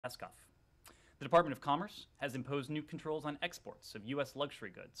Peskov. The Department of Commerce has imposed new controls on exports of U.S.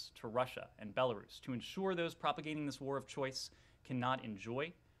 luxury goods to Russia and Belarus to ensure those propagating this war of choice cannot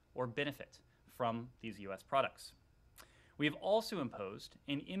enjoy or benefit from these U.S. products. We have also imposed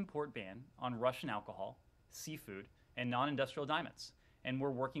an import ban on Russian alcohol, seafood, and non-industrial diamonds, and we're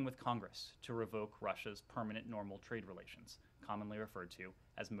working with Congress to revoke Russia's permanent normal trade relations, commonly referred to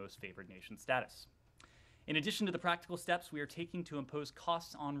as most favored nation status. In addition to the practical steps we are taking to impose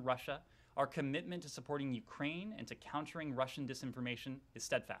costs on Russia, our commitment to supporting Ukraine and to countering Russian disinformation is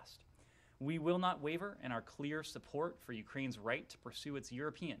steadfast. We will not waver in our clear support for Ukraine's right to pursue its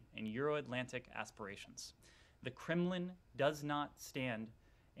European and Euro-Atlantic aspirations. The Kremlin does not stand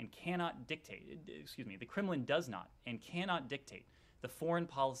and cannot dictate, the Kremlin does not and cannot dictate the foreign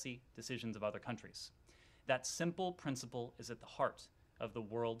policy decisions of other countries. That simple principle is at the heart of the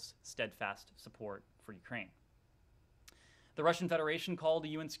world's steadfast support for Ukraine. The Russian Federation called a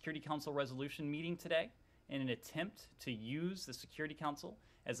UN Security Council resolution meeting today in an attempt to use the Security Council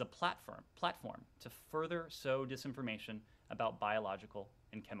as a platform to further sow disinformation about biological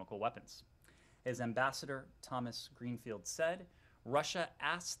and chemical weapons. As Ambassador Thomas Greenfield said, Russia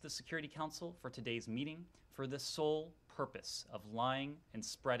asked the Security Council for today's meeting for the sole purpose of lying and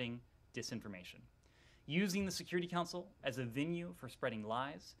spreading disinformation. Using the Security Council as a venue for spreading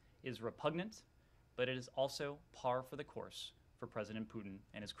lies is repugnant, but it is also par for the course for President Putin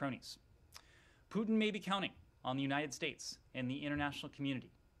and his cronies. Putin may be counting on the United States and the international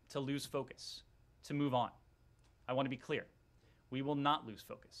community to lose focus, to move on. I want to be clear. We will not lose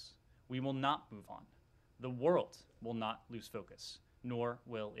focus. We will not move on. The world will not lose focus, nor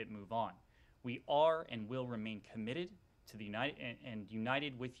will it move on. We are and will remain committed to the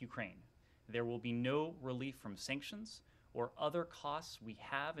united with Ukraine. There will be no relief from sanctions or other costs we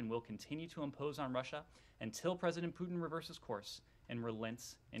have and will continue to impose on Russia until President Putin reverses course and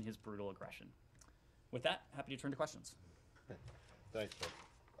relents in his brutal aggression. With that, happy to turn to questions. Thanks, Bill.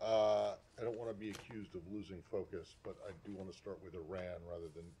 I don't want to be accused of losing focus, but I do want to start with Iran rather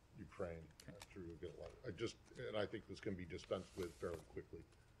than Ukraine. I'm sure you'll get a lot. I think this can be dispensed with fairly quickly.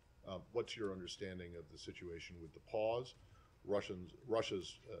 What's your understanding of the situation with the pause,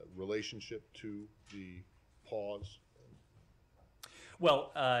 Russia's relationship to the pause?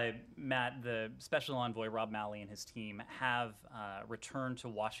 Well, Matt, the Special Envoy Rob Malley and his team have returned to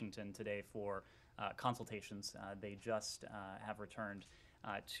Washington today for consultations. They just have returned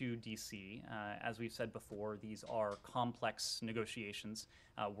to D.C. As we've said before, these are complex negotiations.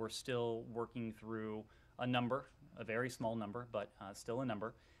 We're still working through a very small number, but still a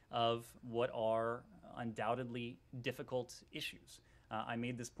number, of what are undoubtedly difficult issues. I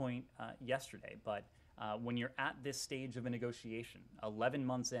made this point yesterday, but when you're at this stage of a negotiation, 11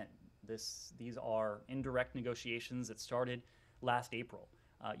 months in, these are indirect negotiations that started last April.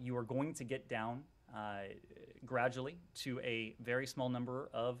 You are going to get down gradually to a very small number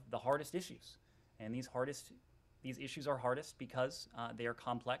of the hardest issues. And these issues are hardest because they are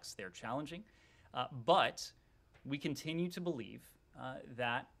complex, they're challenging, but we continue to believe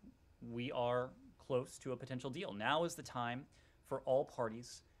that we are close to a potential deal. Now is the time for all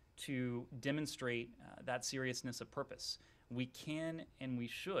parties to demonstrate that seriousness of purpose. We can and we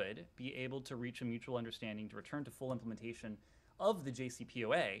should be able to reach a mutual understanding to return to full implementation of the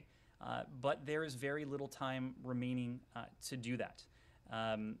JCPOA, but there is very little time remaining to do that.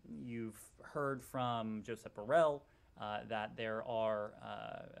 You've heard from Josep Borrell that there are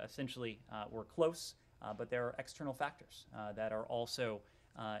essentially, we're close, but there are external factors that are also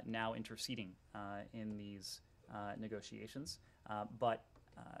now interceding in these negotiations. But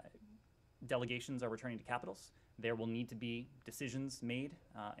delegations are returning to capitals. There will need to be decisions made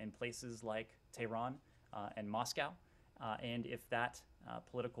in places like Tehran and Moscow. And if that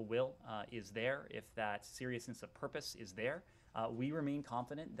political will is there, if that seriousness of purpose is there, we remain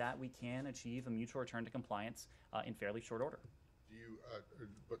confident that we can achieve a mutual return to compliance in fairly short order. Do you,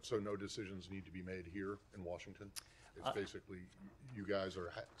 so no decisions need to be made here in Washington? It's basically you guys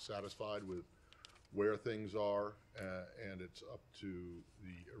are satisfied with where things are, and it's up to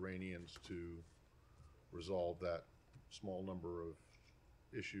the Iranians to resolve that small number of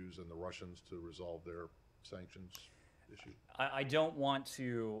issues and the Russians to resolve their sanctions issue? I don't want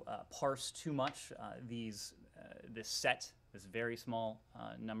to parse too much this very small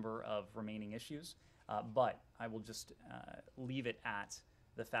number of remaining issues, but I will just leave it at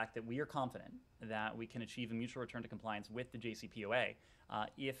the fact that we are confident that we can achieve a mutual return to compliance with the JCPOA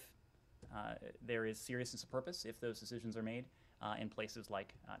if there is seriousness of purpose, if those decisions are made in places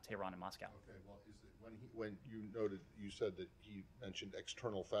like Tehran and Moscow. Okay, well, when you said that he mentioned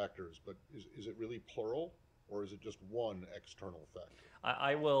external factors, but is it really plural, or is it just one external factor?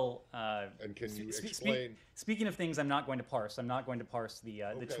 I will. And can you explain? Speaking of things, I'm not going to parse. I'm not going to parse the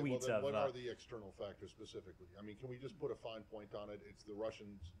Okay, tweets well then of. what are the external factors specifically? I mean, can we just put a fine point on it? It's the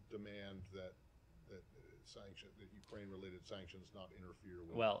Russians' demand that that Ukraine-related sanctions not interfere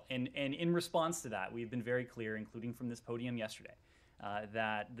with. Well, and in response to that, we've been very clear, including from this podium yesterday,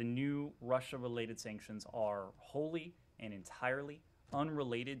 that the new Russia-related sanctions are wholly and entirely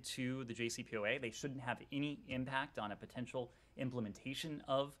unrelated to the JCPOA. They shouldn't have any impact on a potential implementation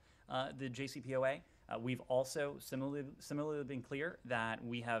of the JCPOA. We've also similarly been clear that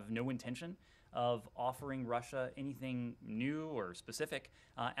we have no intention of offering Russia anything new or specific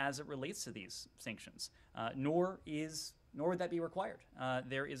as it relates to these sanctions, nor would that be required.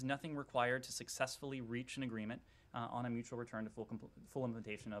 There is nothing required to successfully reach an agreement on a mutual return to full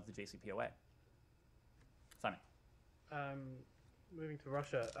implementation of the JCPOA. Simon. Moving to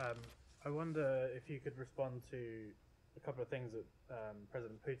Russia, I wonder if you could respond to a couple of things that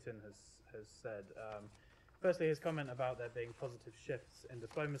President Putin has said. Firstly, his comment about there being positive shifts in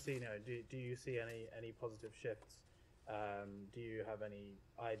diplomacy. Do you see any positive shifts? Do you have any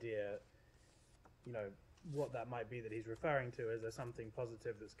idea, what that might be that he's referring to? Is there something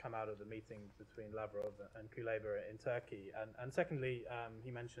positive that's come out of the meeting between Lavrov and Kuleba in Turkey? And secondly,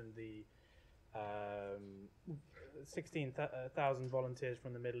 he mentioned the 16,000 volunteers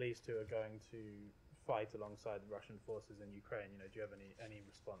from the Middle East who are going to fight alongside the Russian forces in Ukraine. Do you have any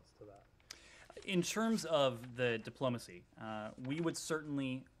response to that? In terms of the diplomacy, we would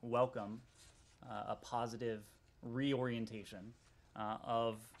certainly welcome a positive reorientation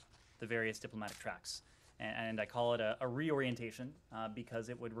of the various diplomatic tracks. And I call it a reorientation because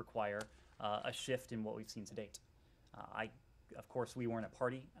it would require a shift in what we've seen to date. Of course, we weren't a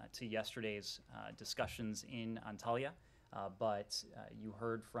party to yesterday's discussions in Antalya, but you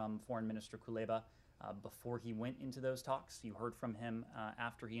heard from Foreign Minister Kuleba before he went into those talks. You heard from him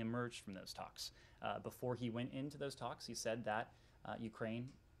after he emerged from those talks. Before he went into those talks, he said that Ukraine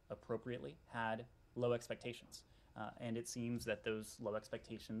appropriately had low expectations. And it seems that those low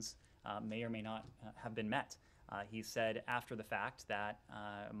expectations may or may not have been met. He said after the fact that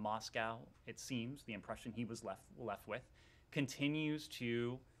Moscow, it seems, the impression he was left with, continues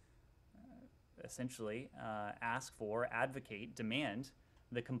to essentially ask for, advocate, demand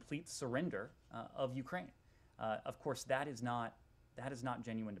the complete surrender of Ukraine. Of course, that is not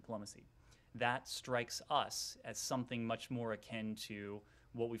genuine diplomacy. That strikes us as something much more akin to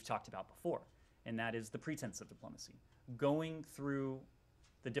what we've talked about before, and that is the pretense of diplomacy. Going through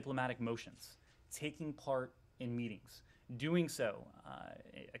the diplomatic motions, taking part in meetings, doing so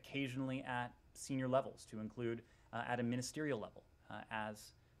occasionally at senior levels, to include at a ministerial level,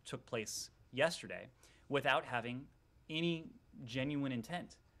 as took place yesterday, without having any genuine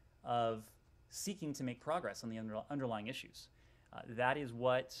intent of seeking to make progress on the underlying issues. That is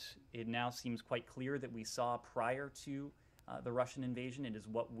what it now seems quite clear that we saw prior to the Russian invasion. It is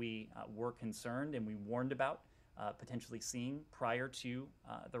what we were concerned and we warned about potentially seeing prior to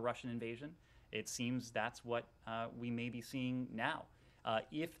the Russian invasion. It seems that's what we may be seeing now.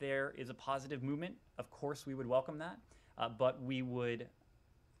 If there is a positive movement, of course we would welcome that, but we would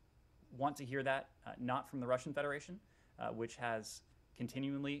want to hear that not from the Russian Federation, which has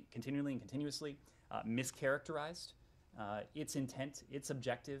continually and continuously mischaracterized its intent, its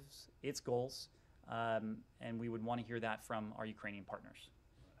objectives, its goals, and we would want to hear that from our Ukrainian partners.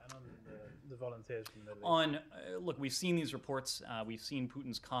 And on the volunteers from the Middle East. Look, we've seen these reports. We've seen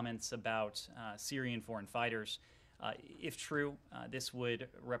Putin's comments about Syrian foreign fighters. If true, this would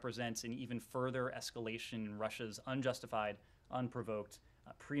represent an even further escalation in Russia's unjustified, unprovoked,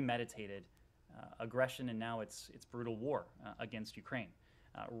 premeditated aggression, and now its brutal war against Ukraine.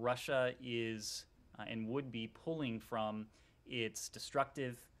 Russia is and would be pulling from its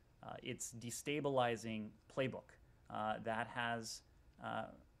destructive, its destabilizing playbook that has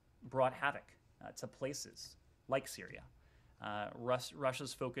brought havoc to places like Syria.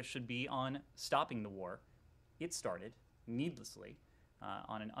 Russia's focus should be on stopping the war it started needlessly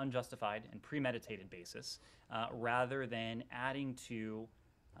on an unjustified and premeditated basis, rather than adding to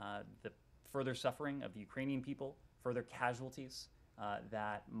the further suffering of the Ukrainian people, further casualties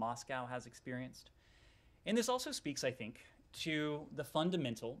that Moscow has experienced. And this also speaks, I think, to the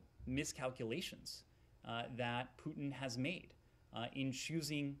fundamental miscalculations that Putin has made in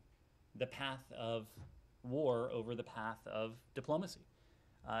choosing the path of war over the path of diplomacy.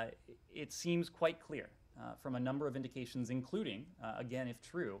 It seems quite clear from a number of indications, including, again, if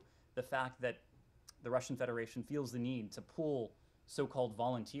true, the fact that the Russian Federation feels the need to pull so-called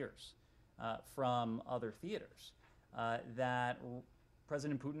volunteers from other theaters, that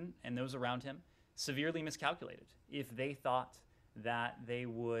President Putin and those around him severely miscalculated if they thought that they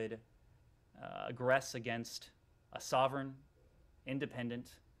would aggress against a sovereign,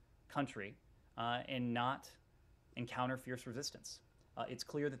 independent country and not encounter fierce resistance. It's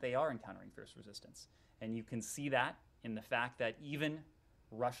clear that they are encountering fierce resistance. And you can see that in the fact that even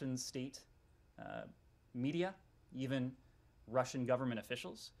Russian state media, even Russian government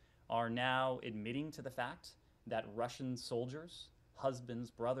officials, are now admitting to the fact that Russian soldiers,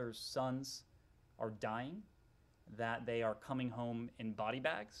 husbands, brothers, sons, are dying, that they are coming home in body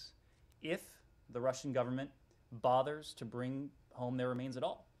bags, if the Russian government bothers to bring home their remains at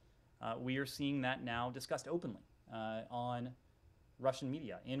all. We are seeing that now discussed openly on Russian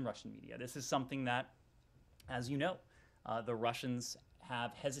media, in Russian media. This is something that, as you know, the Russians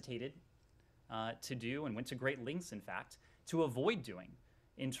have hesitated to do and went to great lengths, in fact, to avoid doing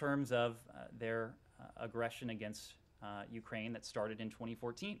in terms of their aggression against Ukraine that started in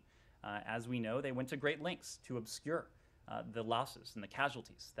 2014. As we know, they went to great lengths to obscure the losses and the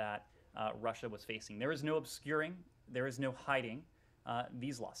casualties that Russia was facing. There is no obscuring, there is no hiding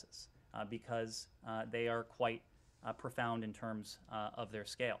these losses because they are quite profound in terms of their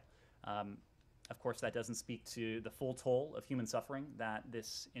scale. Of course, that doesn't speak to the full toll of human suffering that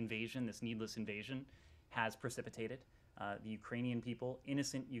this invasion, this needless invasion, has precipitated. The Ukrainian people,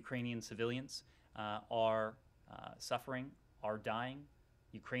 innocent Ukrainian civilians, are suffering, are dying.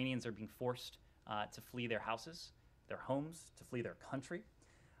 Ukrainians are being forced to flee their houses, their homes, to flee their country.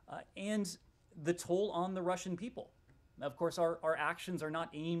 And the toll on the Russian people. Of course, our actions are not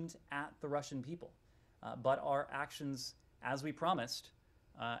aimed at the Russian people, but our actions, as we promised,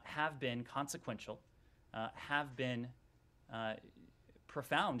 have been consequential, have been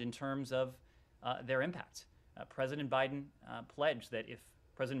profound in terms of their impact. President Biden pledged that if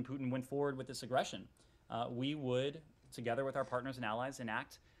President Putin went forward with this aggression, we would, together with our partners and allies,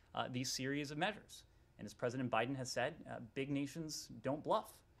 enact these series of measures. And as President Biden has said, big nations don't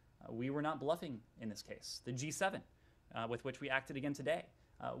bluff. We were not bluffing in this case. The G7, with which we acted again today,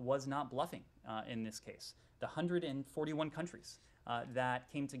 was not bluffing in this case. The 141 countries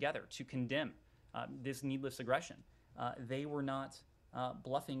that came together to condemn this needless aggression, they were not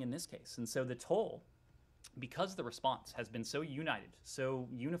bluffing in this case. And so the toll, because the response has been so united, so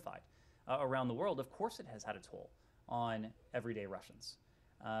unified around the world, of course it has had a toll on everyday Russians.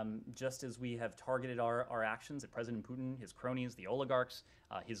 Just as we have targeted our actions at President Putin, his cronies, the oligarchs,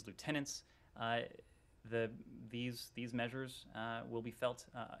 his lieutenants, these measures will be felt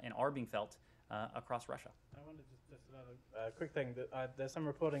and are being felt across Russia. I wanted just another quick thing. That there's some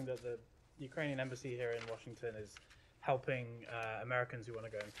reporting that the Ukrainian embassy here in Washington is helping Americans who want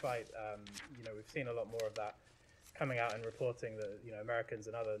to go and fight. We've seen a lot more of that coming out and reporting that Americans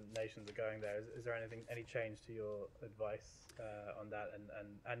and other nations are going there. Is there any change to your advice on that?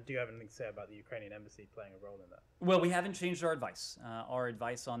 And do you have anything to say about the Ukrainian embassy playing a role in that? Well, we haven't changed our advice. Our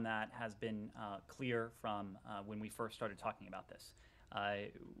advice on that has been clear from when we first started talking about this.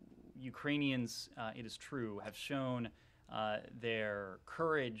 Ukrainians, it is true, have shown their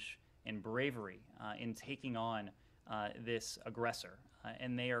courage and bravery in taking on this aggressor,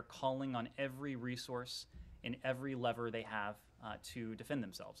 and they are calling on every resource and every lever they have to defend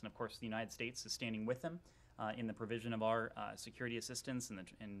themselves. And of course, the United States is standing with them in the provision of our security assistance,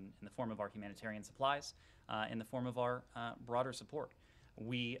 in the form of our humanitarian supplies, in the form of our broader support.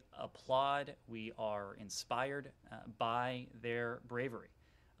 We applaud, we are inspired by their bravery.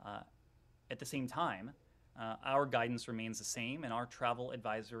 At the same time, our guidance remains the same and our travel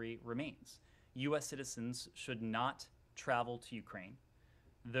advisory remains. U.S. citizens should not travel to Ukraine.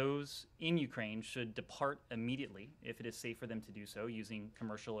 Those in Ukraine should depart immediately if it is safe for them to do so using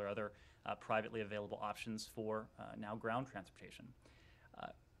commercial or other privately available options for now ground transportation.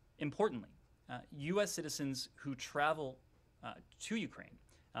 Importantly, U.S. citizens who travel to Ukraine,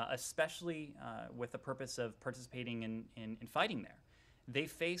 especially with the purpose of participating in fighting there, they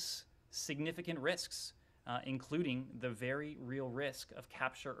face significant risks, including the very real risk of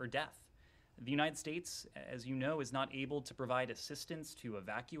capture or death. The United States, as you know, is not able to provide assistance to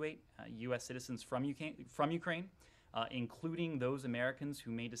evacuate U.S. citizens from Ukraine, including those Americans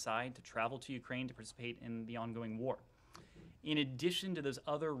who may decide to travel to Ukraine to participate in the ongoing war. In addition to those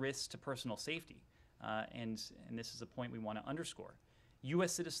other risks to personal safety, and this is a point we want to underscore,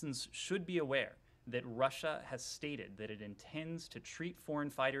 U.S. citizens should be aware that Russia has stated that it intends to treat foreign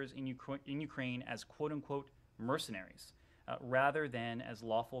fighters in Ukraine as quote-unquote mercenaries, rather than as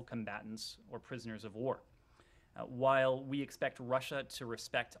lawful combatants or prisoners of war. While we expect Russia to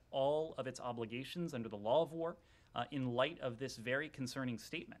respect all of its obligations under the law of war, in light of this very concerning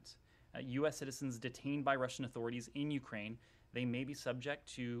statement, U.S. citizens detained by Russian authorities in Ukraine they may be subject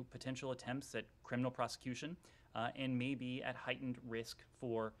to potential attempts at criminal prosecution and may be at heightened risk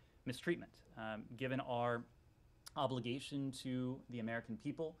for mistreatment. Given our obligation to the American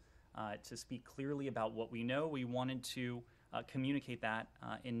people to speak clearly about what we know, we wanted to communicate that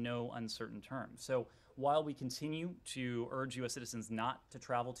in no uncertain terms. So while we continue to urge U.S. citizens not to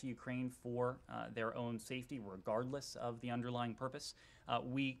travel to Ukraine for their own safety, regardless of the underlying purpose,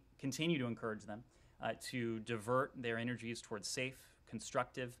 we continue to encourage them to divert their energies towards safe,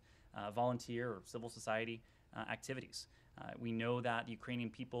 constructive, volunteer or civil society activities. We know that the Ukrainian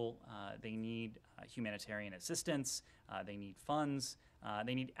people, they need humanitarian assistance, they need funds,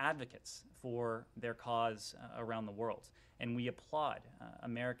 they need advocates for their cause around the world. And we applaud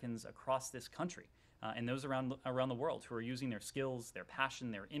Americans across this country and those around the world who are using their skills, their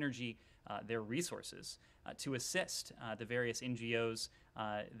passion, their energy, their resources to assist the various NGOs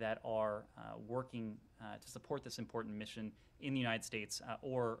that are working to support this important mission in the United States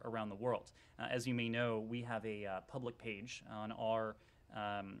or around the world. As you may know, we have a public page on our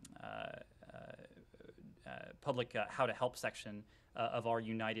public How to Help section of our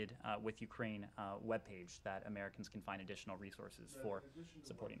United with Ukraine webpage that Americans can find additional resources for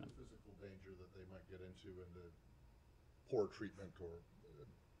supporting them. The physical danger that they might get into and the poor treatment or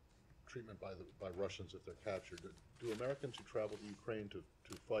treatment by Russians if they're captured, do Americans who travel to Ukraine to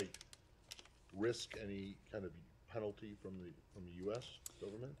fight risk any kind of penalty from the U.S.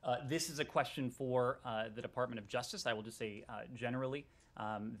 government? This is a question for the Department of Justice. I will just say generally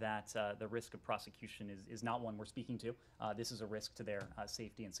that the risk of prosecution is not one we're speaking to. This is a risk to their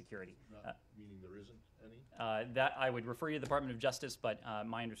safety and security. Meaning there isn't any? That I would refer you to the Department of Justice, but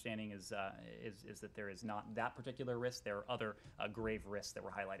my understanding is that there is not that particular risk. There are other grave risks that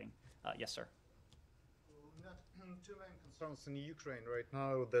we're highlighting. Yes, sir. Two main concerns in Ukraine right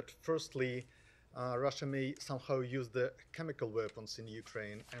now. That firstly, Russia may somehow use the chemical weapons in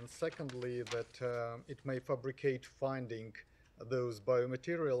Ukraine, and secondly, that it may fabricate finding those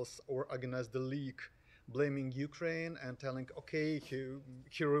biomaterials or organize the leak, blaming Ukraine and telling, okay,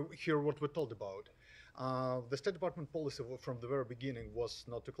 here what we're told about. The State Department policy from the very beginning was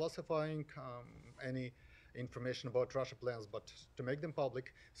not to classifying any information about Russia plans, but to make them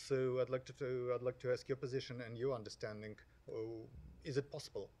public. So I'd like to ask your position and your understanding. Is it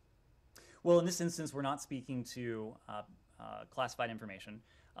possible? Well, in this instance, we're not speaking to classified information,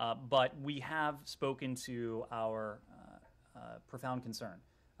 but we have spoken to our profound concern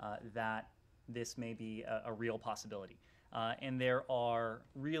that this may be a real possibility. And there are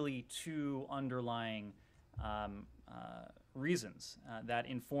really two underlying reasons that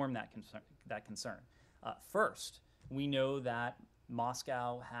inform that concern. First, we know that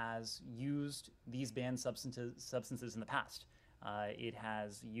Moscow has used these banned substances in the past. It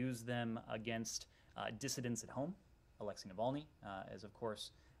has used them against dissidents at home. Alexei Navalny is, of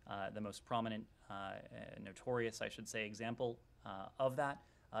course, the most prominent, notorious, I should say, example of that.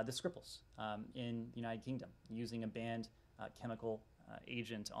 The Skripals in the United Kingdom, using a banned chemical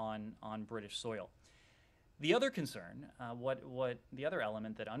agent on British soil. The other concern, what the other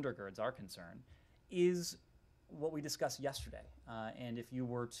element that undergirds our concern, is what we discussed yesterday. And if you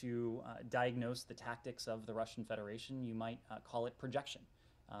were to diagnose the tactics of the Russian Federation, you might call it projection.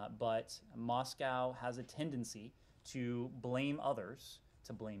 But Moscow has a tendency to blame others,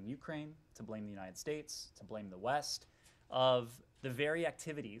 to blame Ukraine, to blame the United States, to blame the West, of the very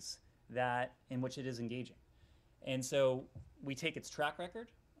activities in which it is engaging. And so we take its track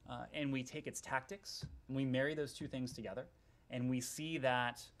record and we take its tactics, and we marry those two things together, and we see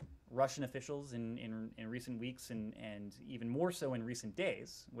that Russian officials in recent weeks and even more so in recent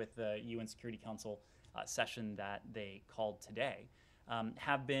days with the UN Security Council session that they called today,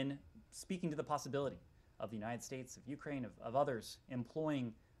 have been speaking to the possibility of the United States, of Ukraine, of others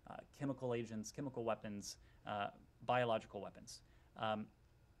employing chemical agents, chemical weapons, biological weapons.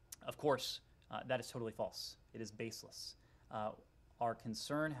 Of course, that is totally false. It is baseless. Our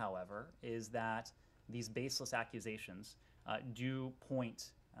concern, however, is that these baseless accusations do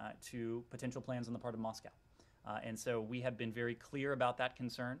point to potential plans on the part of Moscow. And so we have been very clear about that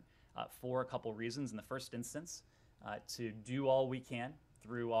concern for a couple reasons. In the first instance, to do all we can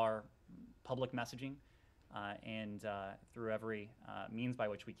through our public messaging and through every means by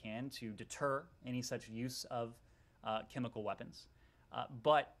which we can to deter any such use of chemical weapons,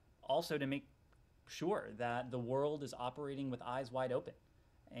 but also to make sure that the world is operating with eyes wide open.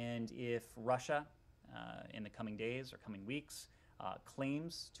 And if Russia, in the coming days or coming weeks,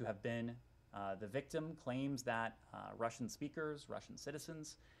 claims to have been the victim, claims that Russian speakers, Russian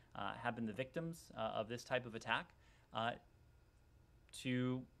citizens have been the victims of this type of attack,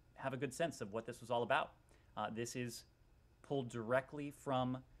 to have a good sense of what this was all about. This is pulled directly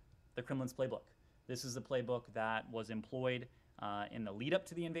from the Kremlin's playbook. This is a playbook that was employed in the lead up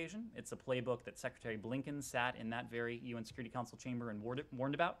to the invasion. It's a playbook that Secretary Blinken sat in that very UN Security Council chamber and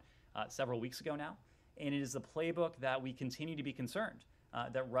warned about several weeks ago now. And it is a playbook that we continue to be concerned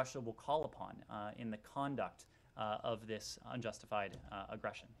that Russia will call upon in the conduct of this unjustified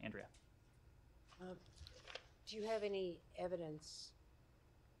aggression. Andrea. Do you have any evidence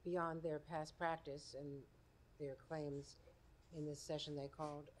beyond their past practice and their claims in this session they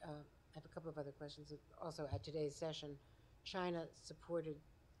called? I have a couple of other questions. Also, at today's session, China supported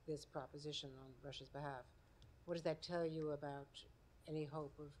this proposition on Russia's behalf. What does that tell you about any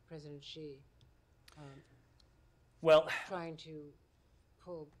hope of President Xi trying to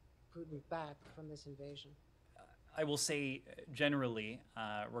pull Putin back from this invasion? I will say generally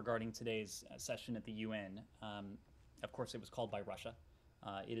regarding today's session at the UN, of course it was called by Russia.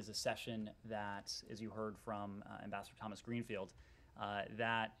 It is a session that, as you heard from Ambassador Thomas Greenfield,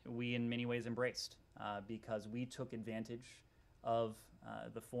 that we in many ways embraced because we took advantage of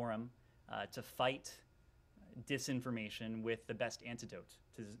the forum to fight disinformation with the best antidote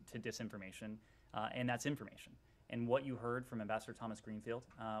to disinformation, and that's information. And what you heard from Ambassador Thomas Greenfield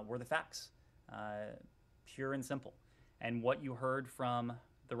were the facts, pure and simple. And what you heard from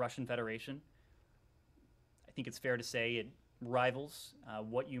the Russian Federation, I think it's fair to say it rivals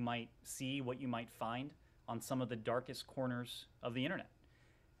what you might see, what you might find on some of the darkest corners of the internet.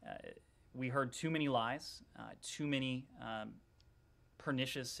 We heard too many lies, too many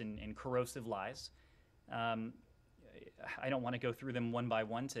pernicious and corrosive lies. I don't want to go through them one by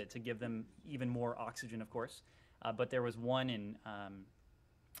one to give them even more oxygen, of course, but there was one in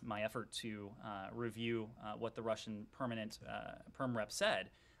my effort to review what the Russian perm rep said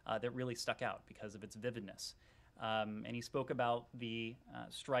that really stuck out because of its vividness. And he spoke about the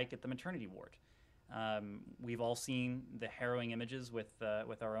strike at the maternity ward. We've all seen the harrowing images with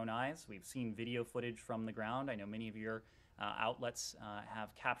our own eyes. We've seen video footage from the ground. I know many of your outlets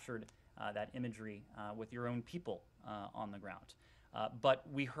have captured that imagery with your own people on the ground. But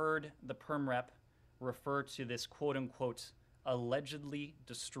we heard the perm rep refer to this quote-unquote allegedly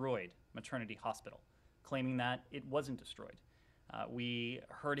destroyed maternity hospital, claiming that it wasn't destroyed. We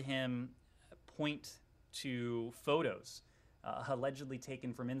heard him point to photos allegedly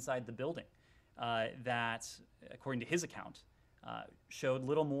taken from inside the building that, according to his account, showed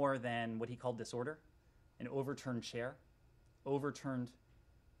little more than what he called disorder, an overturned chair, overturned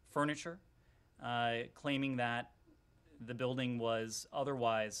furniture, claiming that the building was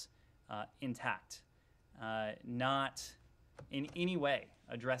otherwise intact, not in any way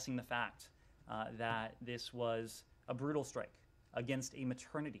addressing the fact that this was a brutal strike against a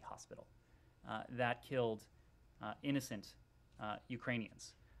maternity hospital that killed innocent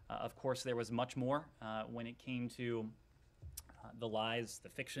Ukrainians. Of course, there was much more when it came to the lies, the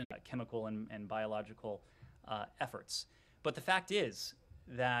fiction, chemical and biological efforts. But the fact is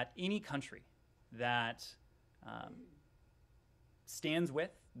that any country that stands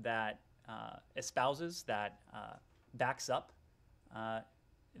with, that espouses, that backs up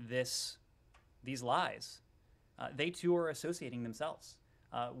these lies, they too are associating themselves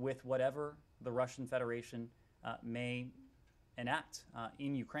with whatever the Russian Federation may enact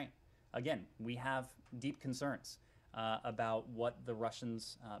in Ukraine. Again, we have deep concerns about what the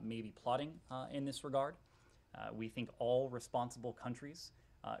Russians may be plotting in this regard. We think all responsible countries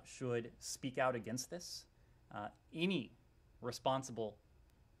should speak out against this. Any responsible,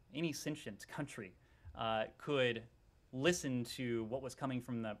 any sentient country could listen to what was coming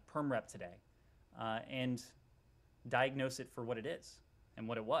from the perm rep today and diagnose it for what it is and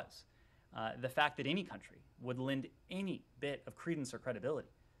what it was. The fact that any country would lend any bit of credence or credibility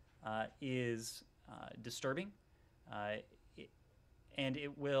is disturbing, and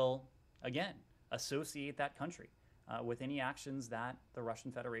it will, again, associate that country with any actions that the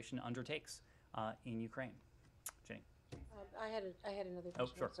Russian Federation undertakes in Ukraine. Jenny. I had another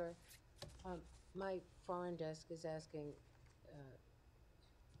question. Oh, sure. Sorry. My foreign desk is asking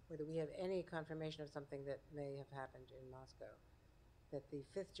whether we have any confirmation of something that may have happened in Moscow, that the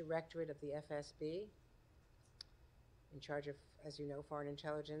 5th Directorate of the FSB, in charge of, as you know, foreign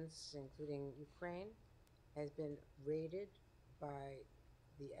intelligence, including Ukraine, has been raided by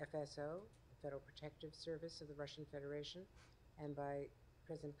the FSO, the Federal Protective Service of the Russian Federation, and by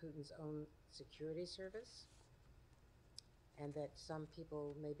President Putin's own security service, and that some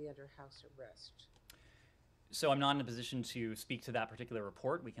people may be under house arrest. So I'm not in a position to speak to that particular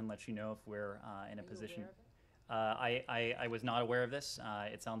report. We can let you know if we're in a position. I was not aware of this.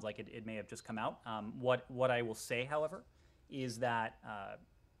 It sounds like it may have just come out. What I will say, however, is that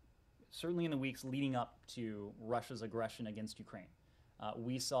certainly in the weeks leading up to Russia's aggression against Ukraine,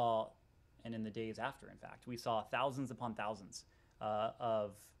 we saw, and in the days after, in fact, we saw thousands upon thousands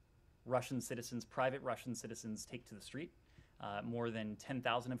of Russian citizens, private Russian citizens, take to the street, more than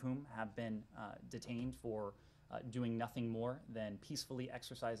 10,000 of whom have been detained for doing nothing more than peacefully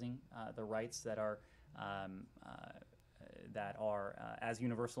exercising the rights that are as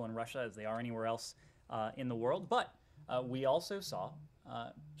universal in Russia as they are anywhere else in the world. But we also saw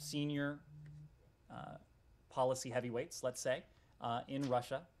senior policy heavyweights, let's say, in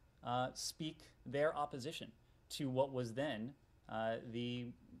Russia speak their opposition to what was then the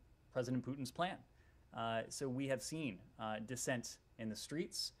President Putin's plan. So we have seen dissent in the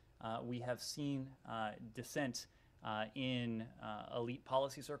streets. We have seen dissent in elite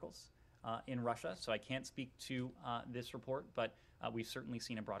policy circles in Russia. So I can't speak to this report, but we've certainly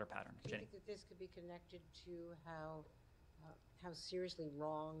seen a broader pattern. Do you Jenny? think that this could be connected to how seriously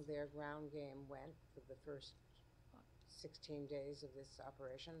wrong their ground game went for the first 16 days of this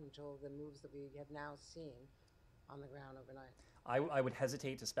operation until the moves that we have now seen on the ground overnight? I would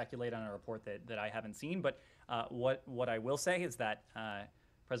hesitate to speculate on a report that I haven't seen, but what I will say is that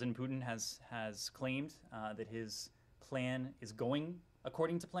President Putin has claimed that his plan is going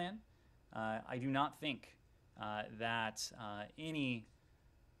according to plan. I do not think that any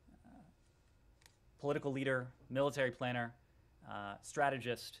political leader, military planner,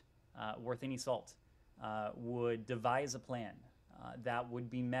 strategist worth any salt would devise a plan that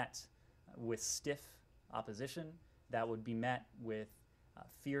would be met with stiff opposition, that would be met with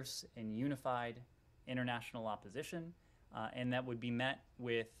fierce and unified international opposition, and that would be met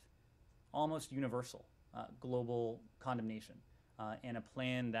with almost universal global condemnation, and a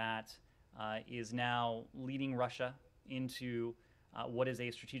plan that is now leading Russia into what is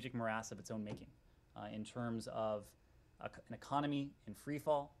a strategic morass of its own making in terms of an economy in free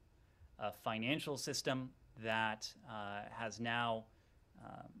fall, a financial system that has now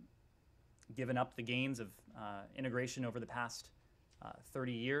given up the gains of integration over the past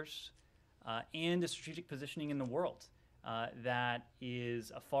 30 years, and a strategic positioning in the world that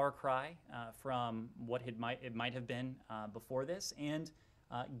is a far cry from what it might have been before this. And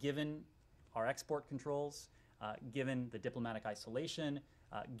given our export controls, given the diplomatic isolation,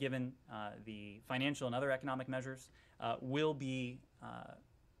 given the financial and other economic measures, will be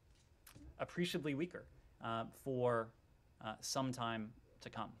appreciably weaker for some time to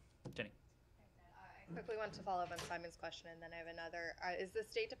come. Jenny. I quickly want to follow up on Simon's question, and then I have another. Is the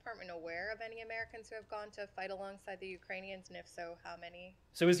State Department aware of any Americans who have gone to fight alongside the Ukrainians, and if so, how many?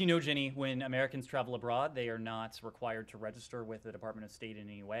 So as you know, Jenny, when Americans travel abroad, they are not required to register with the Department of State in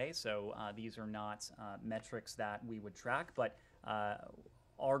any way. So these are not metrics that we would track, but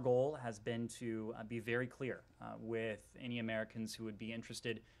our goal has been to be very clear with any Americans who would be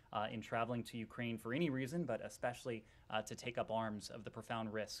interested in traveling to Ukraine for any reason, but especially to take up arms of the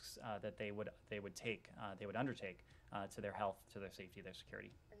profound risks that they would undertake to their health, to their safety, their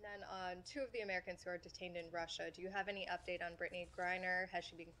security. And then on two of the Americans who are detained in Russia, do you have any update on Brittany Griner? Has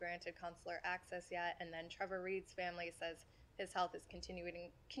she been granted consular access yet? And then Trevor Reed's family says his health is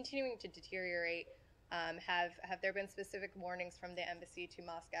continuing to deteriorate. Have there been specific warnings from the embassy to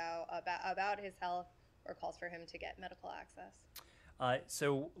Moscow about his health, or calls for him to get medical access?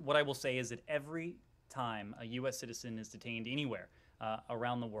 So what I will say is that every time a U.S. citizen is detained anywhere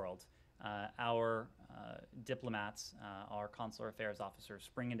around the world, our diplomats, our consular affairs officers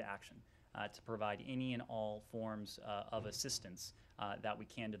spring into action to provide any and all forms of assistance that we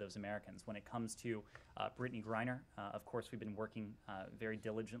can to those Americans. When it comes to Brittany Griner, of course, we've been working very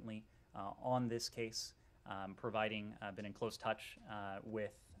diligently on this case, been in close touch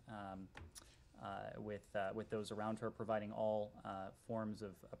with those around her, providing all forms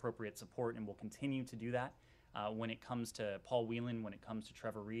of appropriate support, and will continue to do that. When it comes to Paul Whelan, when it comes to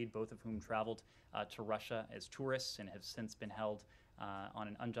Trevor Reed, both of whom traveled to Russia as tourists and have since been held on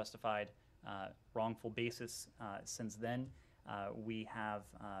an unjustified, wrongful basis since then, we have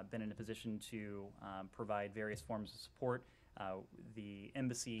been in a position to provide various forms of support. The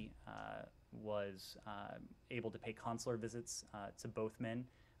embassy was able to pay consular visits to both men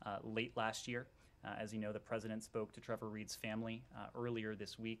late last year. As you know, the president spoke to Trevor Reed's family earlier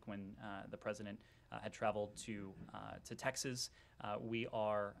this week when the president had traveled to Texas. We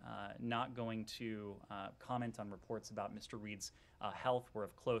are not going to comment on reports about Mr. Reed's health. We're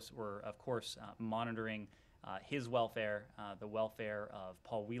of course monitoring his welfare, the welfare of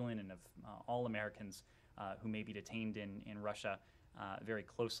Paul Whelan, and of all Americans who may be detained in Russia very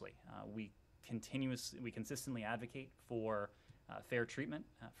closely. We consistently advocate for fair treatment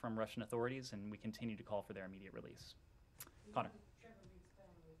from Russian authorities, and we continue to call for their immediate release. Connor. Trevor Reed's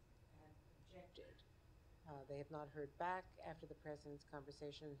family They have not heard back after the president's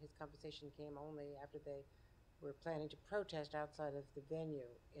conversation. His conversation came only after they were planning to protest outside of the venue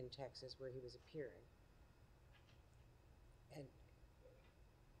in Texas where he was appearing. And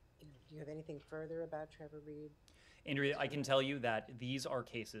do you have anything further about Trevor Reed? Andrea, I can tell you that these are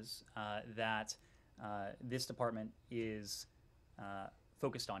cases that this department is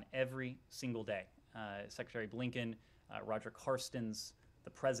focused on every single day. Secretary Blinken, Roger Carstens, the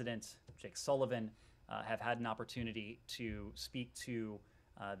president, Jake Sullivan, have had an opportunity to speak to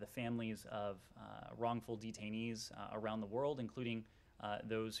the families of wrongful detainees around the world, including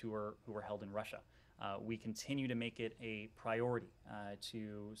those who are held in Russia. We continue to make it a priority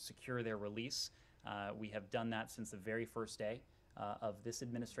to secure their release. We have done that since the very first day of this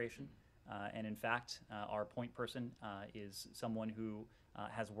administration. And in fact, our point person is someone who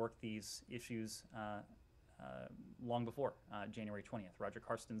has worked these issues long before January 20th. Roger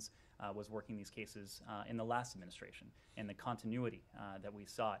Carstens was working these cases in the last administration, and the continuity that we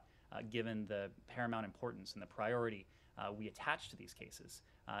sought, given the paramount importance and the priority we attach to these cases,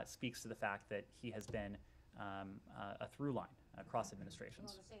 speaks to the fact that he has been a through line across administrations.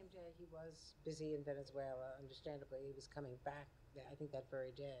 Well, on the same day, he was busy in Venezuela. Understandably, he was coming back, I think, that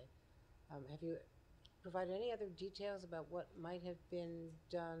very day. Have you provided any other details about what might have been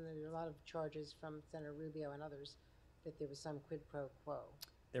done? There are a lot of charges from Senator Rubio and others that there was some quid pro quo.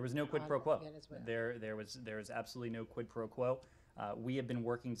 There was no quid pro quo. Venezuela. There was absolutely no quid pro quo. We have been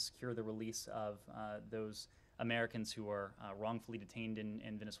working to secure the release of those Americans who are wrongfully detained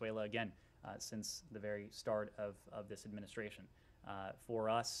in Venezuela, again, since the very start of this administration. For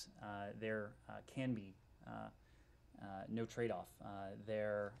us, there can be no trade-off.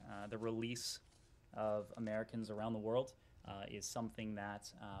 The release of Americans around the world is something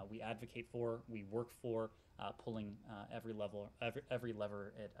that we advocate for, we work for, pulling every lever at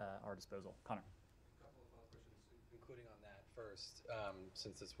our disposal. Connor. A couple of follow-up questions, including on that first,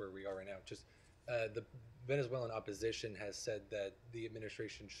 since that's where we are right now. Just the Venezuelan opposition has said that the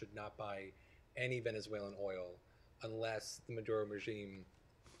administration should not buy any Venezuelan oil unless the Maduro regime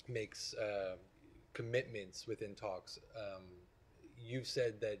makes commitments within talks. You've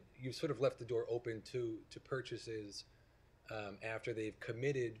said that you've sort of left the door open to purchases after they've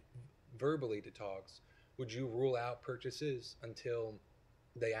committed verbally to talks. Would you rule out purchases until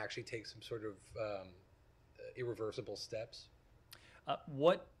they actually take some sort of irreversible steps?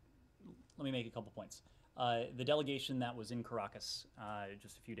 Let me make a couple points. The delegation that was in Caracas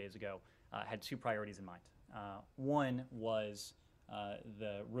just a few days ago had two priorities in mind. One was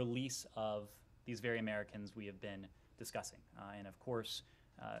the release of these very Americans we have been discussing. And of course,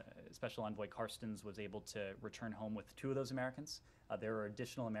 Special Envoy Carstens was able to return home with two of those Americans. There are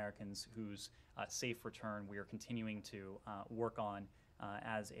additional Americans whose safe return we are continuing to work on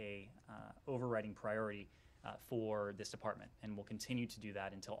as a overriding priority for this department, and we'll continue to do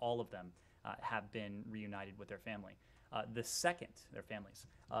that until all of them have been reunited with their family. The second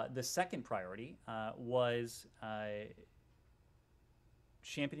priority was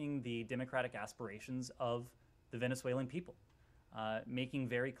championing the democratic aspirations of the Venezuelan people, making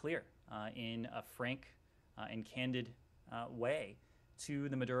very clear in a frank and candid way to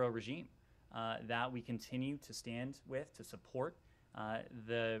the Maduro regime that we continue to stand with, to support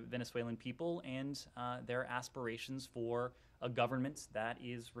the Venezuelan people and their aspirations for a government that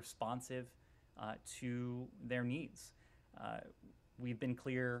is responsive to their needs. We've been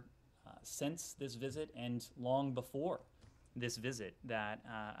clear since this visit and long before this visit that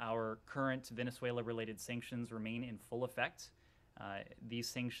our current Venezuela-related sanctions remain in full effect. These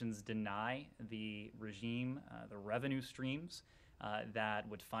sanctions deny the regime the revenue streams that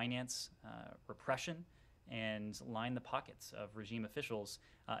would finance repression and line the pockets of regime officials,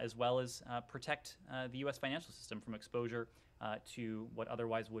 as well as protect the U.S. financial system from exposure to what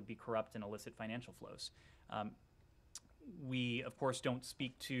otherwise would be corrupt and illicit financial flows. We, of course, don't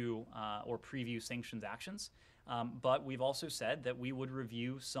speak to or preview sanctions actions, but we've also said that we would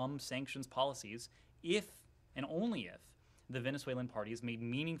review some sanctions policies if and only if the Venezuelan parties made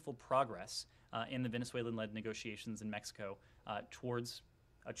meaningful progress in the Venezuelan-led negotiations in Mexico towards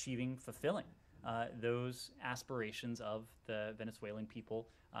fulfilling those aspirations of the Venezuelan people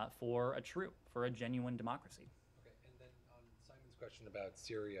for a genuine democracy. Okay, and then on Simon's question about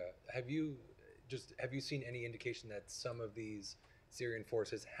Syria, have you seen any indication that some of these Syrian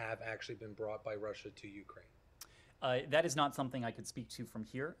forces have actually been brought by Russia to Ukraine? That is not something I could speak to from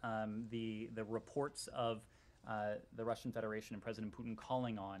here. The reports of the Russian Federation and President Putin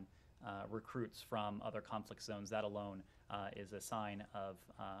calling on recruits from other conflict zones, that alone is a sign of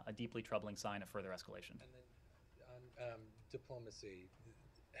a deeply troubling sign of further escalation. And then on diplomacy,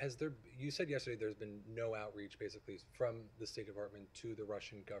 has there? You said yesterday there's been no outreach, basically, from the State Department to the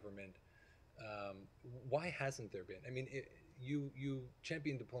Russian government. Why hasn't there been? I mean, you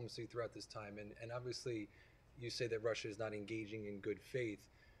champion diplomacy throughout this time, and obviously, you say that Russia is not engaging in good faith,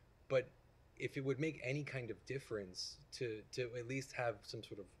 but if it would make any kind of difference to at least have some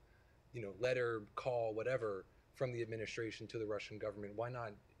sort of, letter, call, whatever, from the administration to the Russian government, why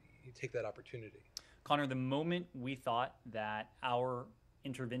not you take that opportunity? Connor, the moment we thought that our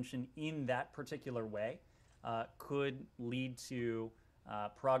intervention in that particular way could lead to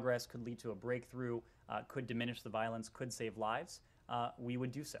progress, could lead to a breakthrough, could diminish the violence, could save lives, we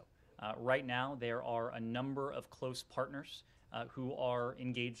would do so. Right now, there are a number of close partners who are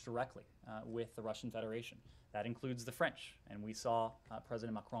engaged directly with the Russian Federation. That includes the French, and we saw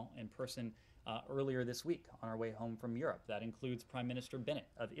President Macron in person earlier this week on our way home from Europe. That includes Prime Minister Bennett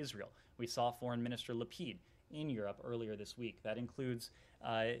of Israel. We saw Foreign Minister Lapid in Europe earlier this week. That includes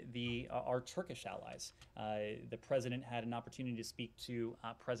our Turkish allies. The president had an opportunity to speak to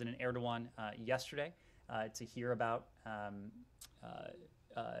President Erdogan yesterday to hear about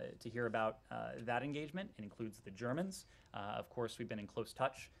that engagement. It includes the Germans. Of course, we've been in close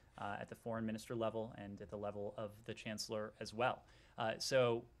touch at the foreign minister level and at the level of the chancellor as well.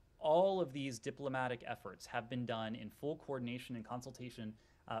 So all of these diplomatic efforts have been done in full coordination and consultation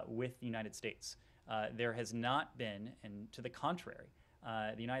with the United States. There has not been, and to the contrary,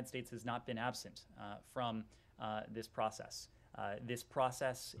 the United States has not been absent from this process. This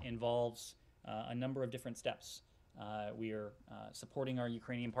process involves a number of different steps. We are supporting our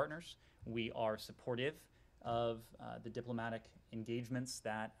Ukrainian partners. We are supportive of the diplomatic engagements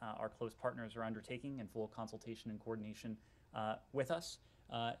that our close partners are undertaking in full consultation and coordination with us,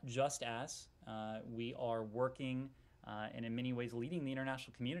 just as we are working and in many ways leading the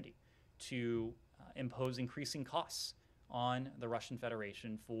international community to impose increasing costs on the Russian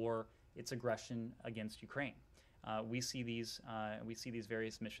Federation for its aggression against Ukraine. We see these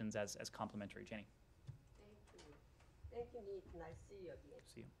various missions as complementary. Jenny. Thank you, Nick. Nice to see you again.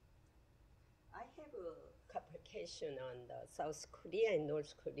 See you. I have a complication on the South Korea and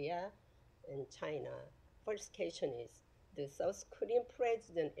North Korea and China. First question is, the South Korean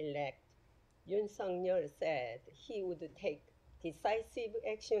president-elect Yoon Suk-yeol said he would take decisive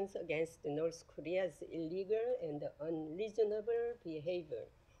actions against North Korea's illegal and unreasonable behavior.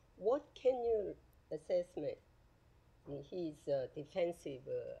 What can you assessment in his defensive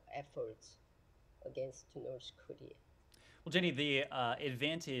efforts against North Korea? Well, Jenny, the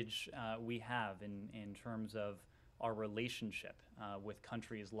advantage we have in terms of our relationship with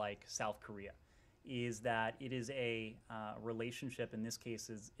countries like South Korea is that it is a relationship, in this case,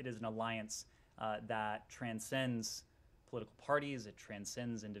 it is an alliance that transcends political parties, it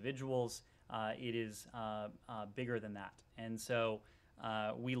transcends individuals, it is bigger than that. And so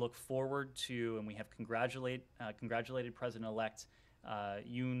we look forward to, and we have congratulated President-elect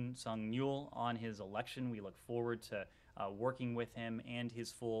Yoon Suk-yeol on his election. We look forward to working with him and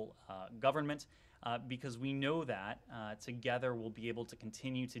his full government because we know that together we'll be able to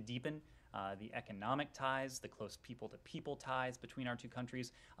continue to deepen the economic ties, the close people-to-people ties between our two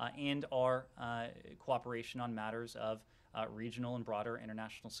countries, and our cooperation on matters of regional and broader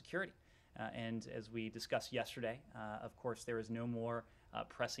international security. And as we discussed yesterday, of course, there is no more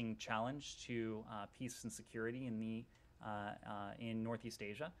pressing challenge to peace and security in Northeast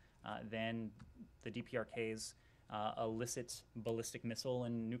Asia than the DPRK's illicit ballistic missile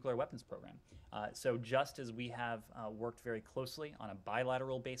and nuclear weapons program. So just as we have worked very closely on a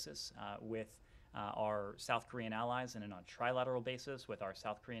bilateral basis with our South Korean allies and on a trilateral basis with our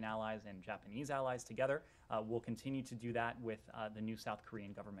South Korean allies and Japanese allies together, we'll continue to do that with the new South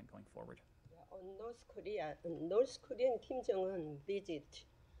Korean government going forward. On North Korean Kim Jong-un visit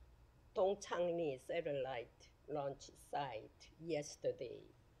Dongchangli satellite launch site yesterday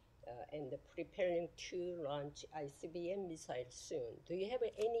and preparing to launch ICBM missile soon. Do you have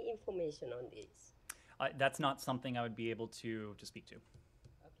any information on this? That's not something I would be able to speak to.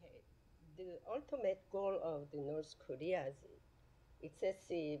 Okay. The ultimate goal of the North Korea's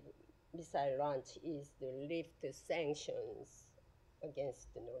excessive missile launch is to lift sanctions against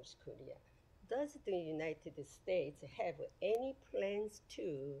North Korea. Does the United States have any plans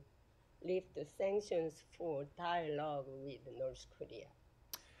to lift the sanctions for dialogue with North Korea?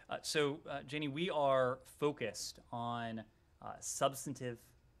 So, Janie, we are focused on substantive,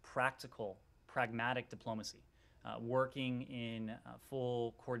 practical, pragmatic diplomacy, working in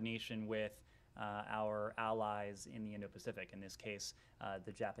full coordination with our allies in the Indo-Pacific, in this case,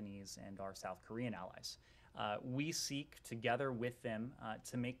 the Japanese and our South Korean allies. We seek, together with them,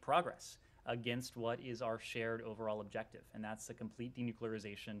 to make progress against what is our shared overall objective, and that's the complete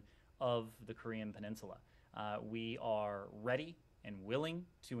denuclearization of the Korean Peninsula. We are ready and willing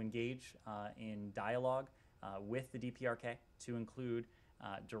to engage in dialogue with the DPRK, to include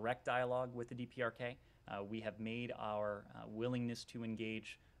direct dialogue with the DPRK. We have made our willingness to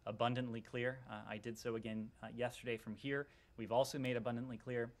engage abundantly clear. I did so again yesterday from here. We've also made abundantly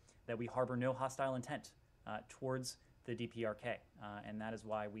clear that we harbor no hostile intent towards the DPRK, and that is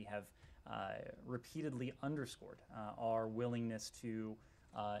why we have repeatedly underscored our willingness to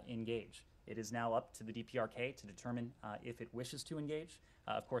engage. It is now up to the DPRK to determine if it wishes to engage.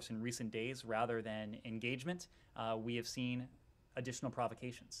 Of course, in recent days, rather than engagement, we have seen additional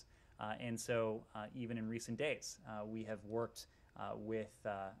provocations. And so even in recent days, we have worked with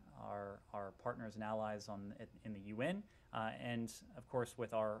our partners and allies in the UN, and of course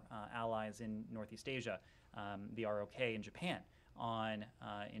with our allies in Northeast Asia, the ROK in Japan, on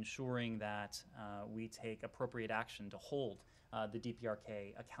ensuring that we take appropriate action to hold the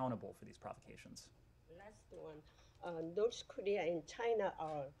DPRK accountable for these provocations. Last one. North Korea and China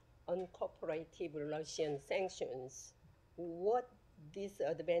are uncooperative Russian sanctions. What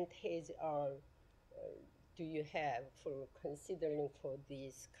disadvantage do you have for considering for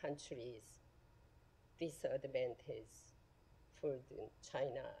these countries disadvantage for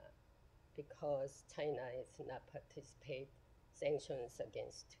China, because China is not participate sanctions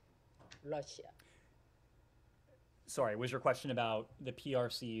against Russia? Sorry, was your question about the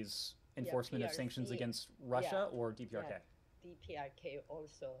PRC's enforcement of sanctions PRC. against Russia or DPRK? DPRK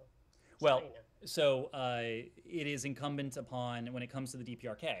also. Well, China. so it is incumbent upon, when it comes to the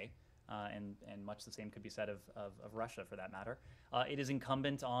DPRK, and much the same could be said of Russia for that matter, it is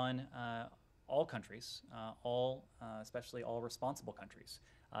incumbent on all countries, especially all responsible countries,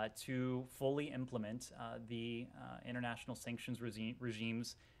 to fully implement the international sanctions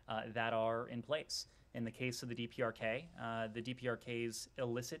regimes that are in place. In the case of the DPRK's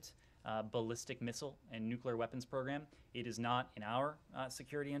illicit ballistic missile and nuclear weapons program, it is not in our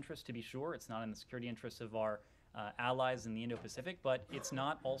security interest, to be sure. It's not in the security interests of our allies in the Indo-Pacific, but it's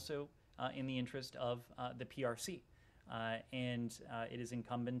not also in the interest of the PRC. And it is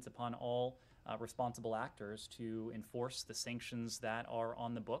incumbent upon all responsible actors to enforce the sanctions that are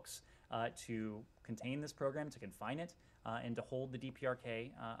on the books, to contain this program, to confine it, and to hold the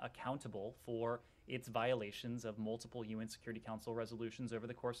DPRK accountable for its violations of multiple UN Security Council resolutions over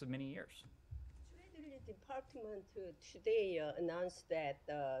the course of many years. Treasury Department today announced that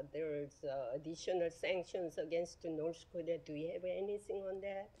there's additional sanctions against North Korea. Do you have anything on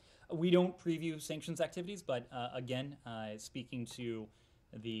that? We don't preview sanctions activities, but again, speaking to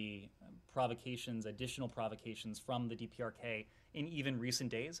the provocations, additional provocations from the DPRK in even recent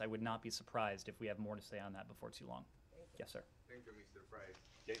days, I would not be surprised if we have more to say on that before too long. Yes, sir. Thank you, Mr. Price.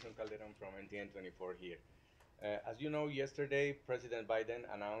 Jason Calderon from NTN24 here. As you know, yesterday, President Biden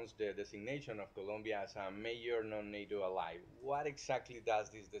announced the designation of Colombia as a major non-NATO ally. What exactly does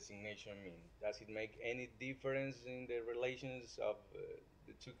this designation mean? Does it make any difference in the relations of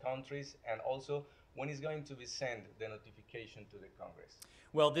the two countries? And also, when is going to be sent the notification to the Congress?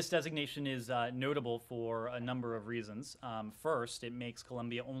 Well, this designation is notable for a number of reasons. First, it makes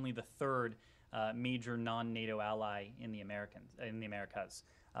Colombia only the third major non-NATO ally in the Americas.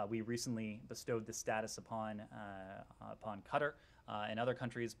 We recently bestowed this status upon Qatar and other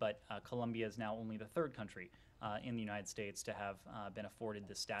countries, but Colombia is now only the third country in the United States to have been afforded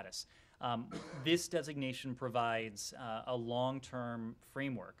this status. This designation provides a long-term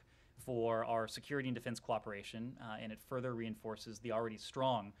framework for our security and defense cooperation, and it further reinforces the already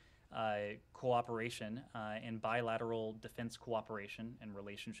strong cooperation and bilateral defense cooperation and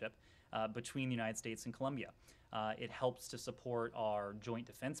relationship between the United States and Colombia. It helps to support our joint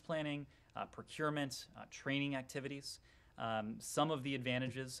defense planning, procurement, training activities. Some of the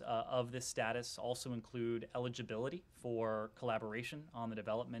advantages of this status also include eligibility for collaboration on the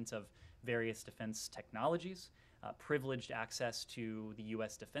development of various defense technologies, privileged access to the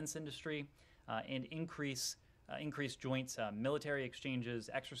U.S. defense industry, and increased joint military exchanges,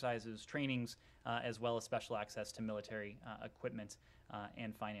 exercises, trainings, as well as special access to military equipment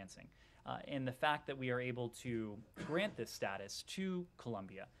and financing. And the fact that we are able to grant this status to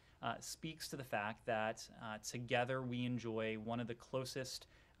Colombia speaks to the fact that together we enjoy one of the closest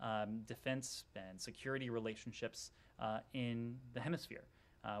defense and security relationships in the hemisphere.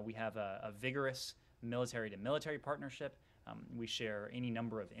 We have a vigorous military-to-military partnership. We share any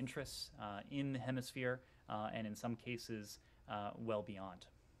number of interests in the hemisphere, and in some cases, well beyond.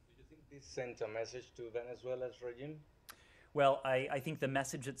 Do you think this sent a message to Venezuela's regime? Well, I think the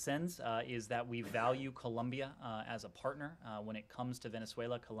message it sends is that we value Colombia as a partner. When it comes to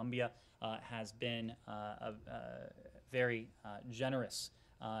Venezuela, Colombia has been very generous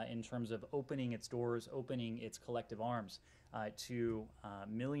in terms of opening its doors, opening its collective arms to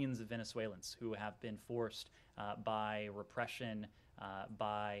millions of Venezuelans who have been forced by repression,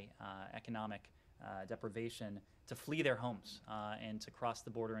 by economic deprivation, to flee their homes and to cross the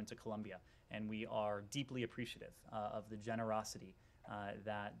border into Colombia. And we are deeply appreciative of the generosity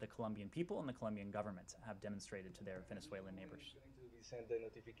that the Colombian people and the Colombian government have demonstrated to their Venezuelan neighbors. Going to be sent the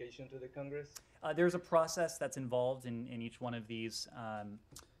notification to the Congress? There's a process that's involved in each one of these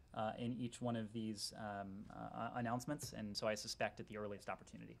announcements, and so I suspect at the earliest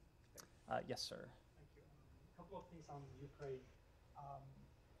opportunity. Yes, sir. Thank you. A couple of things on Ukraine.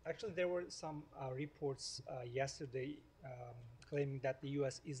 Actually, there were some reports yesterday claiming that the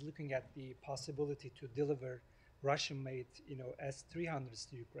U.S. is looking at the possibility to deliver Russian-made, S-300s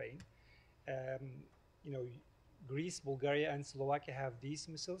to Ukraine. Greece, Bulgaria, and Slovakia have these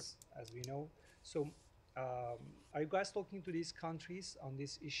missiles, as we know. So, are you guys talking to these countries on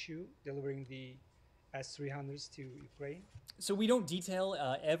this issue, delivering the S-300s to Ukraine? So we don't detail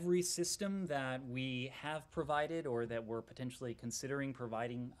every system that we have provided or that we're potentially considering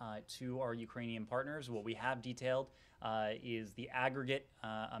providing to our Ukrainian partners. What we have detailed is the aggregate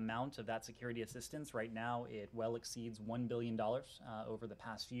amount of that security assistance. Right now, it well exceeds $1 billion over the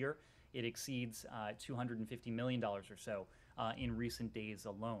past year. It exceeds $250 million or so in recent days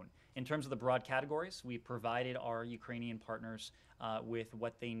alone. In terms of the broad categories, we provided our Ukrainian partners with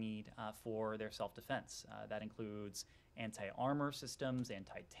what they need for their self-defense. That includes anti-armor systems,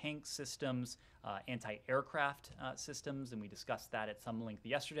 anti-tank systems, anti-aircraft systems, and we discussed that at some length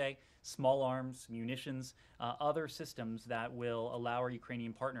yesterday, small arms, munitions, other systems that will allow our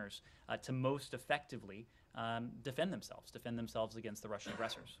Ukrainian partners to most effectively defend themselves against the Russian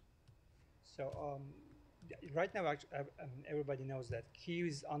aggressors. So right now, everybody knows that Kyiv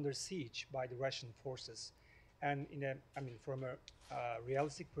is under siege by the Russian forces, and from a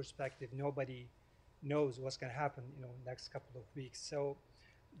realistic perspective, nobody knows what's going to happen, next couple of weeks. So,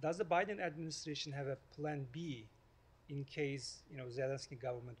 does the Biden administration have a plan B in case, Zelensky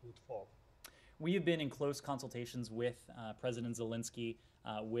government would fall? We have been in close consultations with President Zelensky,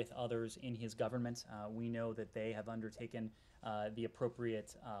 with others in his government. We know that they have undertaken the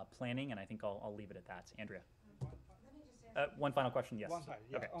appropriate planning, and I think I'll leave it at that. Andrea. One final question, yes. One final,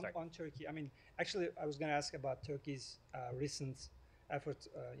 yeah. Okay, on Turkey. Actually, I was going to ask about Turkey's recent effort,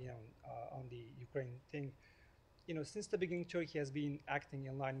 on the Ukraine thing. Since the beginning, Turkey has been acting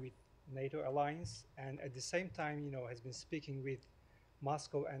in line with NATO alliance, and at the same time, has been speaking with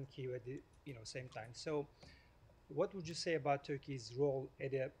Moscow and Kyiv at the same time. So, what would you say about Turkey's role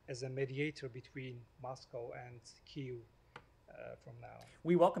as a mediator between Moscow and Kyiv from now?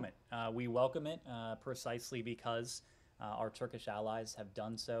 We welcome it. We welcome it precisely because our Turkish allies have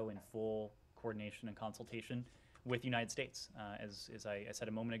done so in full coordination and consultation with the United States. As I said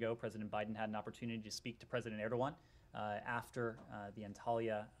a moment ago, President Biden had an opportunity to speak to President Erdogan after the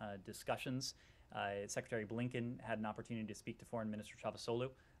Antalya discussions. Secretary Blinken had an opportunity to speak to Foreign Minister Çavuşoğlu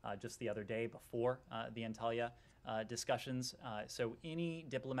just the other day before the Antalya discussions. So any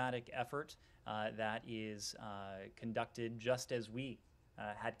diplomatic effort that is conducted just as we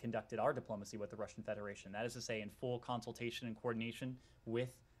had conducted our diplomacy with the Russian Federation, that is to say in full consultation and coordination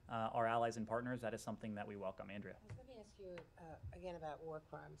with our allies and partners, that is something that we welcome. Andrea. Let me ask you again about war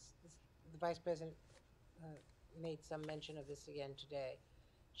crimes. The Vice President made some mention of this again today.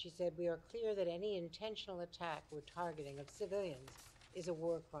 She said, "We are clear that any intentional attack or targeting of civilians is a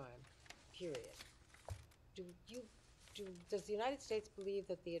war crime, period." Does the United States believe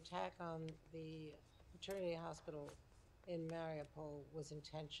that the attack on the maternity hospital in Mariupol was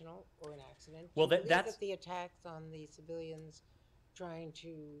intentional or an accident? Well, Do you believe that's that the attacks on the civilians trying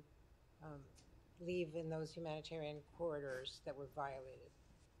to leave in those humanitarian corridors that were violated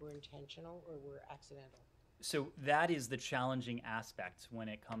were intentional or were accidental? So that is the challenging aspect when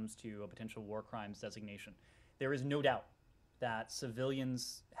it comes to a potential war crimes designation. There is no doubt that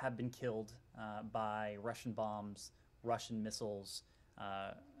civilians have been killed by Russian bombs, Russian missiles,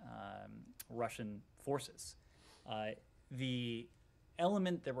 Russian forces. The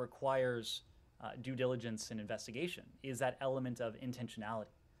element that requires due diligence and investigation is that element of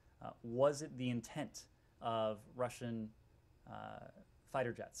intentionality. Was it the intent of Russian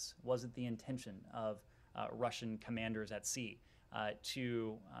fighter jets? Was it the intention of Russian commanders at sea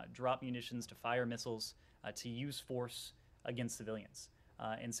to drop munitions, to fire missiles, to use force against civilians?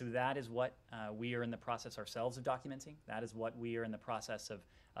 And so that is what we are in the process ourselves of documenting. That is what we are in the process of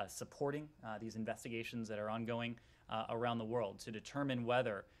supporting these investigations that are ongoing around the world to determine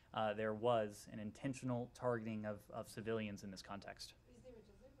whether there was an intentional targeting of civilians in this context. Is there a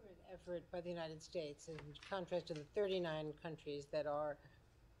deliberate effort by the United States, in contrast to the 39 countries that are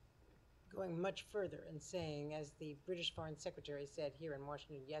going much further and saying, as the British Foreign Secretary said here in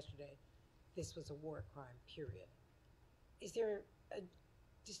Washington yesterday, this was a war crime, period? Is there a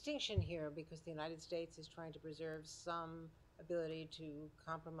distinction here because the United States is trying to preserve some ability to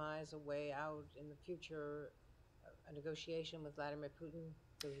compromise a way out in the future, a negotiation with Vladimir Putin,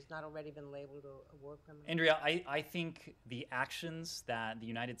 so he's not already been labeled a war criminal? Andrea, I think the actions that the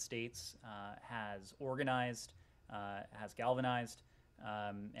United States has organized, has galvanized,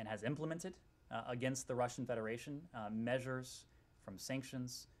 and has implemented against the Russian Federation, measures from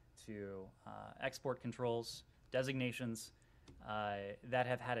sanctions to export controls, designations that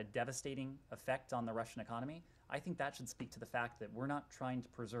have had a devastating effect on the Russian economy, I think that should speak to the fact that we're not trying to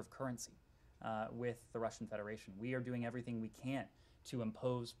preserve currency with the Russian Federation. We are doing everything we can to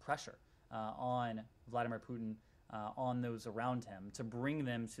impose pressure on Vladimir Putin, on those around him, to bring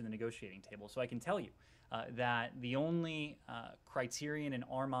them to the negotiating table. So I can tell you that the only criterion in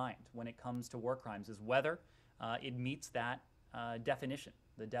our mind when it comes to war crimes is whether it meets that definition,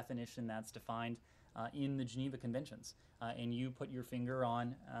 the definition that's defined in the Geneva Conventions. And you put your finger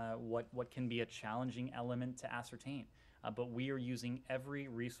on what can be a challenging element to ascertain. But we are using every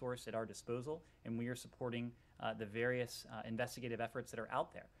resource at our disposal, and we are supporting the various investigative efforts that are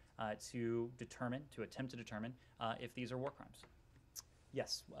out there to attempt to determine if these are war crimes.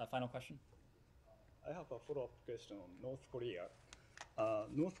 Yes, final question? I have a follow-up question on North Korea.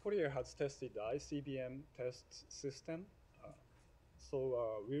 North Korea has tested the ICBM test system.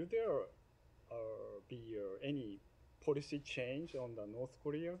 So will there be any policy change on the North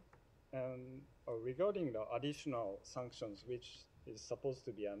Korea? And regarding the additional sanctions, which is supposed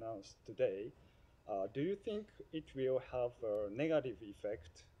to be announced today, do you think it will have a negative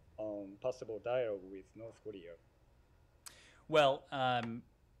effect on possible dialogue with North Korea? Well,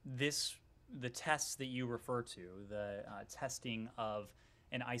 the tests that you refer to, the testing of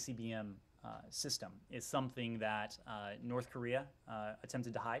an ICBM system, is something that North Korea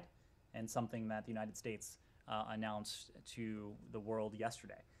attempted to hide, and something that the United States announced to the world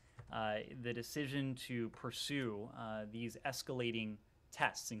yesterday. The decision to pursue these escalating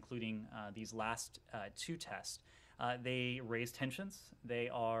tests, including these last two tests, they raise tensions. They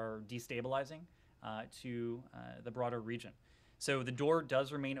are destabilizing to the broader region. So the door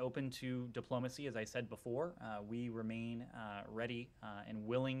does remain open to diplomacy. As I said before, we remain ready and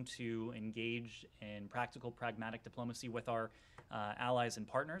willing to engage in practical, pragmatic diplomacy with our allies and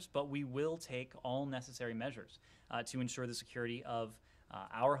partners, but we will take all necessary measures to ensure the security of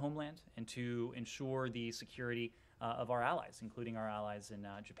our homeland and to ensure the security of our allies, including our allies in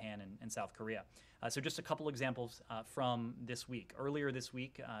Japan and South Korea. So just a couple examples from this week. Earlier this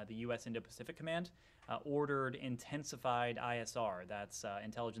week, the U.S. Indo-Pacific Command ordered intensified ISR, that's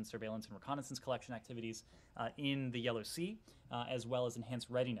intelligence, surveillance, and reconnaissance collection activities in the Yellow Sea, as well as enhanced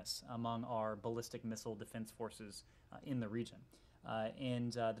readiness among our ballistic missile defense forces in the region.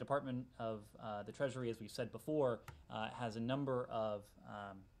 And the Department of the Treasury, as we've said before, has a number of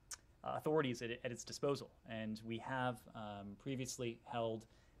authorities at its disposal. And we have previously held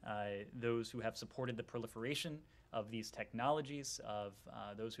those who have supported the proliferation of these technologies, of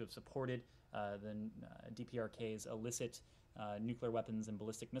those who have supported the DPRK's illicit nuclear weapons and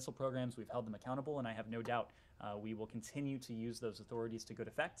ballistic missile programs. We've held them accountable, and I have no doubt we will continue to use those authorities to good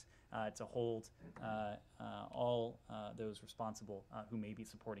effect to hold all those responsible who may be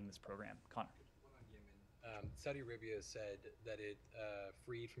supporting this program. Connor. Saudi Arabia said that it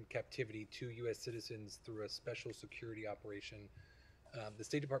freed from captivity 2 U.S. citizens through a special security operation. The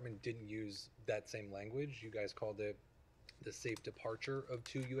State Department didn't use that same language. You guys called it the safe departure of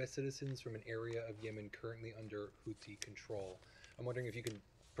 2 U.S. citizens from an area of Yemen currently under Houthi control. I'm wondering if you can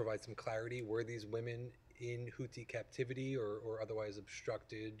provide some clarity. Were these women in Houthi captivity or otherwise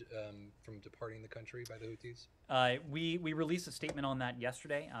obstructed from departing the country by the Houthis? We released a statement on that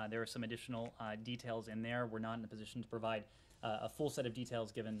yesterday. There are some additional details in there. We're not in a position to provide a full set of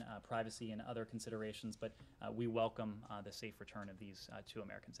details given privacy and other considerations, but we welcome the safe return of these 2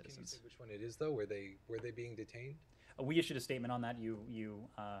 American citizens. Can you say which one it is, though? Were they being detained? We issued a statement on that. You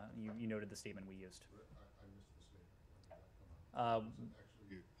noted the statement we used. I missed the statement. Was it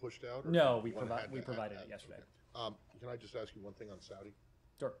actually pushed out? Or No, we provided it yesterday. Okay. Can I just ask you one thing on Saudi?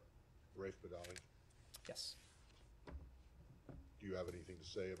 Sure. Raif Badawi. Yes. Do you have anything to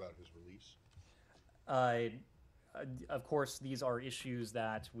say about his release? Of course, these are issues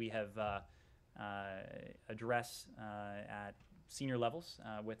that we have addressed at senior levels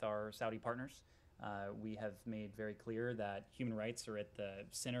with our Saudi partners. We have made very clear that human rights are at the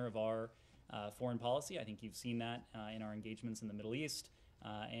center of our foreign policy. I think you've seen that in our engagements in the Middle East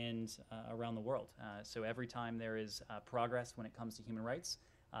and around the world. So every time there is progress when it comes to human rights,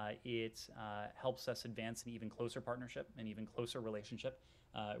 it helps us advance an even closer partnership, an even closer relationship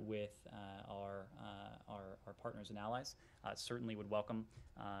with our partners and allies. Certainly would welcome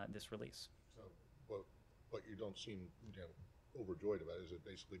this release. So, what you don't seem, overjoyed about, is it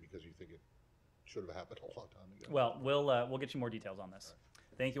basically because you think it should have happened a long time ago? Well, we'll get you more details on this.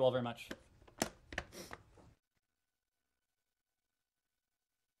 Thank you all very much.